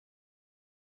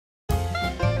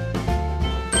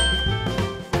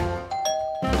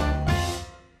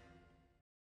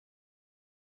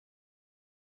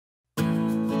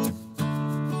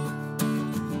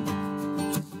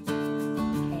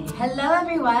Hello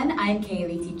everyone, I'm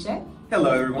Kaylee, teacher. Hello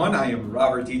everyone, I am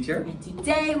Robert, teacher. And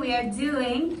today we are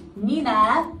doing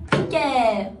Ninag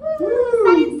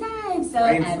L1. Science time! So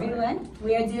everyone,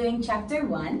 we are doing chapter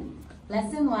 1,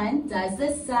 lesson 1, does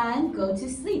the sun go to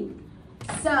sleep?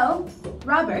 So,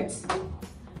 Robert,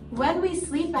 when we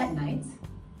sleep at night,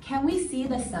 can we see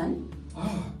the sun?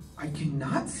 Oh, I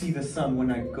cannot see the sun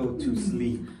when I go to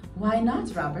sleep. Why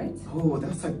not, Robert? Oh,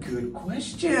 that's a good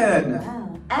question.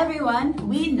 Well, everyone,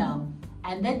 we know.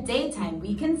 In the daytime,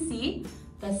 we can see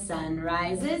the sun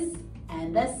rises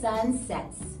and the sun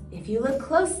sets. If you look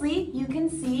closely, you can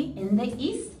see in the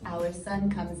east, our sun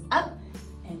comes up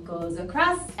and goes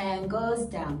across and goes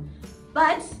down.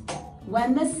 But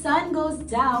when the sun goes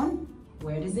down,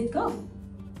 where does it go?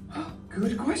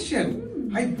 Good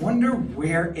question. I wonder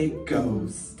where it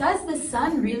goes. Does the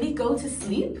sun really go to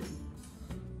sleep?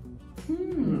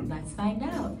 Let's find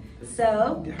out.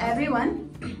 So, everyone,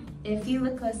 if you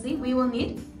look closely, we will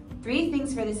need 3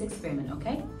 things for this experiment,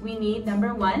 okay? We need,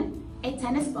 number 1, a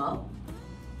tennis ball.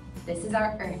 This is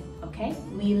our Earth, okay?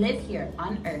 We live here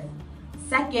on Earth.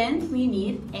 Second, we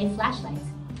need a flashlight.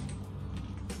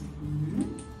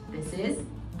 This is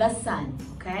the sun,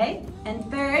 okay? And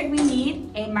third, we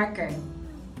need a marker.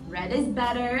 Red is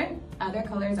better, other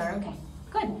colors are okay.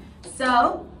 Good.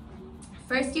 So,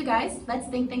 first, you guys, let's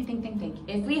think.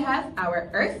 If we have our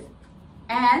Earth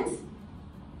and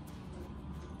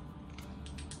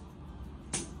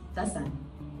the sun,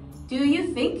 do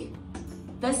you think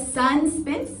the sun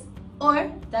spins or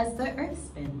does the Earth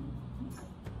spin?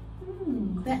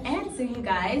 The answer, you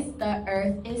guys, the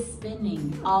Earth is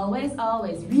spinning. Always,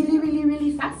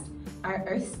 really fast, our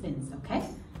Earth spins, okay?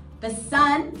 The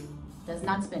sun does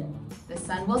not spin. The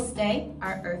sun will stay,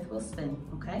 our Earth will spin,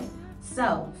 okay?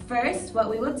 So, first, what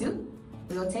we will do,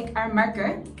 we will take our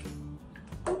marker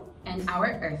and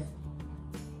our Earth.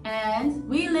 And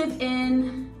we live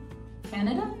in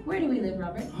Canada? Where do we live,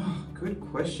 Robert? Oh, good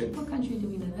question. What country do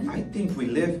we live in? I think we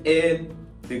live in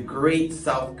the great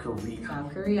South Korea.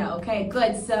 South Korea, okay,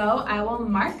 good. So, I will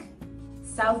mark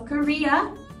South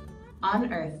Korea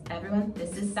on Earth. Everyone,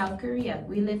 this is South Korea.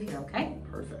 We live here, okay?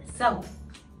 Perfect. So,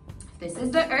 this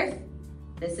is the Earth.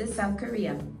 This is South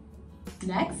Korea.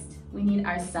 Next, we need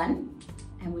our sun,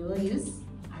 and we will use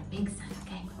our big sun,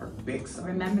 okay? Our big sun.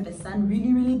 Remember the sun,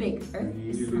 really big. Earth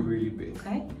is small, really big.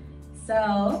 okay?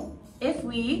 So, if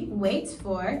we wait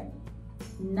for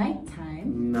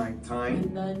nighttime,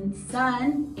 when the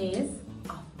sun is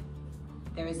off,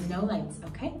 there is no lights,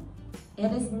 okay?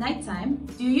 It is nighttime.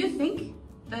 Do you think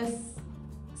the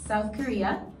South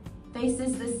Korea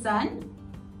faces the sun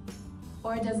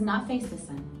or does not face the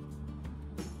sun?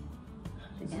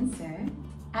 The answer.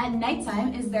 At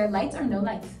nighttime, is there lights or no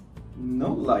lights?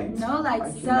 No lights. No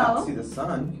lights. I cannot see the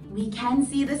sun. We can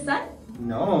see the sun?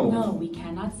 No. No, we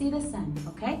cannot see the sun,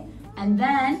 okay? And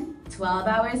then, 12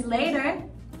 hours later,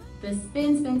 the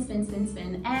spin,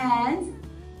 and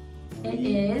it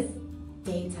is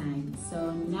daytime.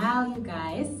 So now, you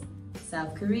guys,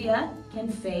 South Korea can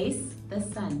face the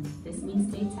sun. This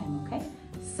means daytime, okay?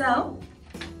 So,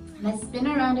 let's spin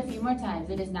around a few more times.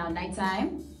 It is now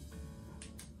nighttime.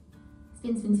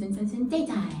 Spin,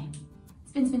 daytime.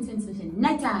 Spin,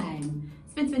 nighttime.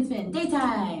 Spin,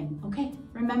 daytime. Okay,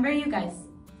 remember, you guys,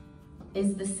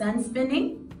 is the sun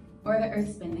spinning or the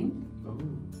Earth spinning? Oh,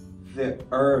 the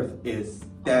Earth is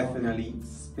definitely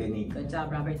spinning. Good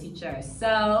job, Robert, teacher.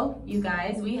 So, you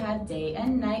guys, we have day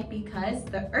and night because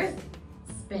the Earth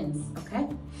spins, okay?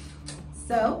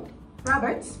 So,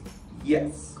 Robert.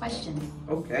 Yes. Question.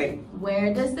 Okay.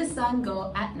 Where does the sun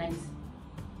go at night?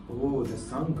 Oh, the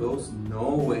sun goes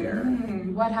nowhere.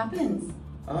 What happens?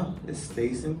 It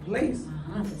stays in place.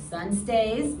 The sun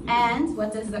stays, and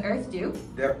what does the Earth do?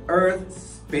 The Earth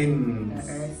spins.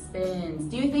 The Earth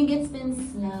spins. Do you think it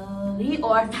spins slowly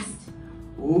or fast?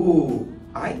 Ooh,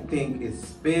 I think it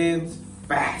spins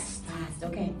fast. Fast,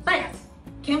 okay. But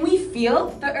can we feel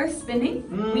the Earth spinning?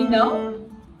 We know?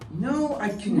 No, I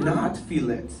cannot feel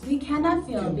it. We cannot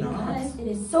feel because it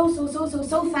is so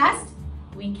fast,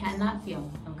 we cannot feel,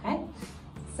 okay?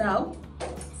 So,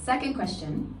 second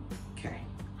question. Okay.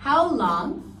 How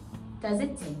long does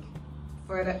it take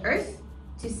for the Earth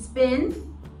to spin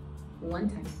one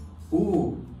time?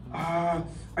 Ooh,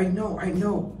 I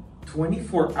know.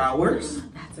 24 hours?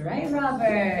 That's right,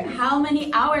 Robert. How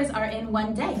many hours are in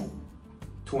one day?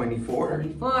 24.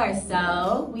 24.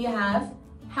 So, we have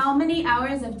how many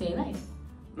hours of daylight?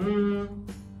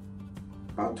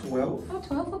 About 12. About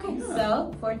 12, okay. Yeah.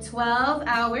 So, for 12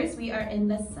 hours, we are in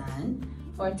the sun.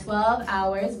 For 12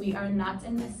 hours, we are not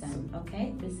in the sun,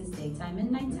 okay? This is daytime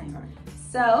and nighttime.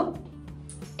 So,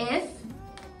 if,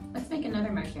 let's make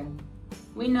another mark here.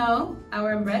 we know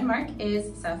our red mark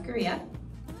is South Korea.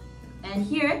 And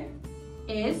here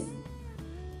is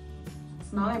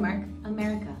smaller mark,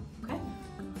 America. Okay?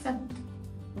 So,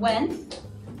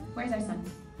 where's our sun?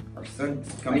 Our sun's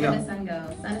coming Where up. did the sun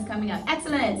go? Sun is coming up.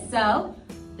 Excellent. So,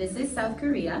 this is South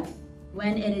Korea.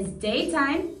 When it is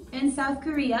daytime in South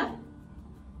Korea,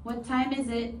 what time is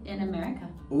it in America?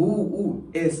 Ooh,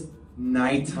 it's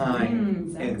nighttime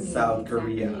Exactly, in South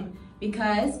Korea. exactly.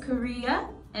 Because Korea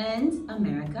and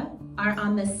America are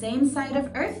on the same side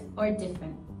of Earth or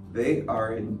different? They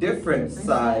are in different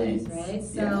sides. Right?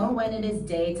 So Yeah. when it is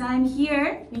daytime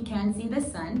here, we can see the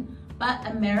sun, but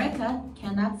America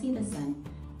cannot see the sun.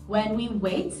 When we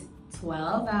wait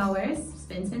 12 hours,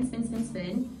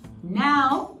 spin,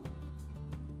 now,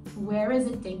 where is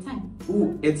it daytime?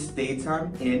 Ooh, it's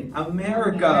daytime in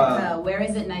America. Where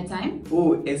is it nighttime?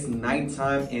 Ooh, it's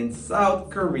nighttime in South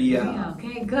Korea.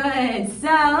 Okay, good.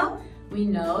 So we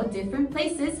know different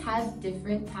places have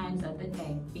different times of the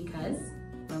day because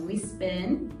when we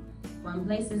spin, one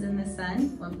place is in the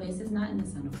sun, one place is not in the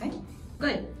sun, okay?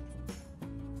 Good.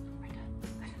 We're done.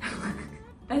 I don't know.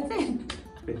 That's it.